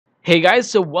Hey guys,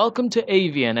 so welcome to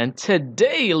Avian, and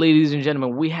today, ladies and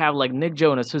gentlemen, we have like Nick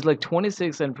Jonas, who's like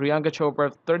 26, and Priyanka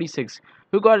Chopra, 36,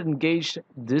 who got engaged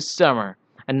this summer.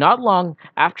 And not long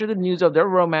after the news of their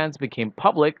romance became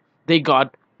public, they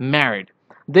got married.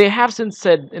 They have since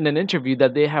said in an interview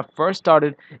that they have first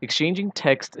started exchanging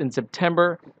texts in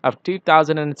September of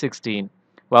 2016,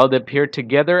 while they appeared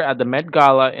together at the Met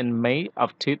Gala in May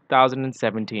of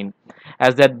 2017,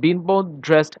 as they had been both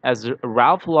dressed as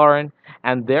Ralph Lauren,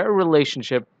 and their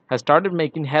relationship has started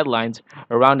making headlines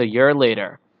around a year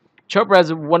later. Chopra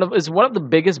is one of the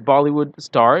biggest Bollywood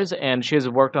stars, and she has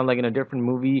worked on like in a different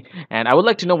movie. And I would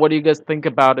like to know what do you guys think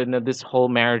about this whole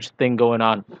marriage thing going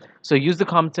on. So use the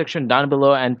comment section down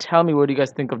below and tell me what do you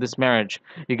guys think of this marriage.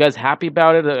 You guys happy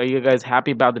about it? Are you guys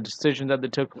happy about the decision that they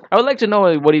took? I would like to know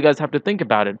what do you guys have to think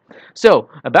about it. So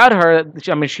about her,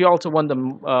 I mean, she also won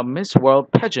the Miss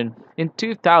World pageant in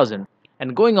 2000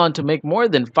 and going on to make more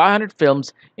than 500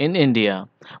 films in India.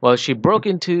 Well, she broke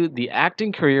into the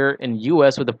acting career in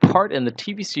US with a part in the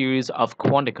TV series of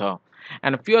Quantico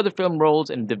and a few other film roles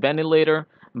in The Ventilator,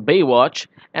 Baywatch,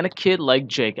 and A Kid Like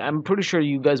Jake. I'm pretty sure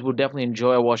you guys will definitely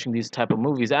enjoy watching these type of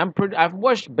movies. I've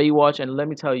watched Baywatch, and let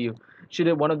me tell you, she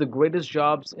did one of the greatest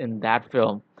jobs in that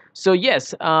film. So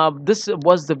yes, this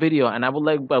was the video, and I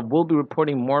will be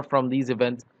reporting more from these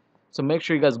events, so make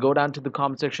sure you guys go down to the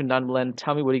comment section down below and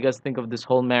tell me what you guys think of this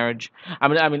whole marriage. I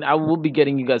mean, I will be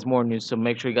getting you guys more news, so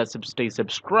make sure you guys stay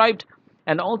subscribed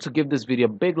and also give this video a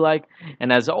big like.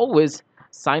 And as always,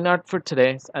 sign out for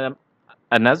today.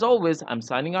 And as always, I'm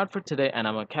signing out for today, and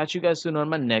I'm gonna catch you guys soon on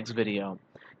my next video.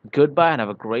 Goodbye and have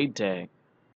a great day.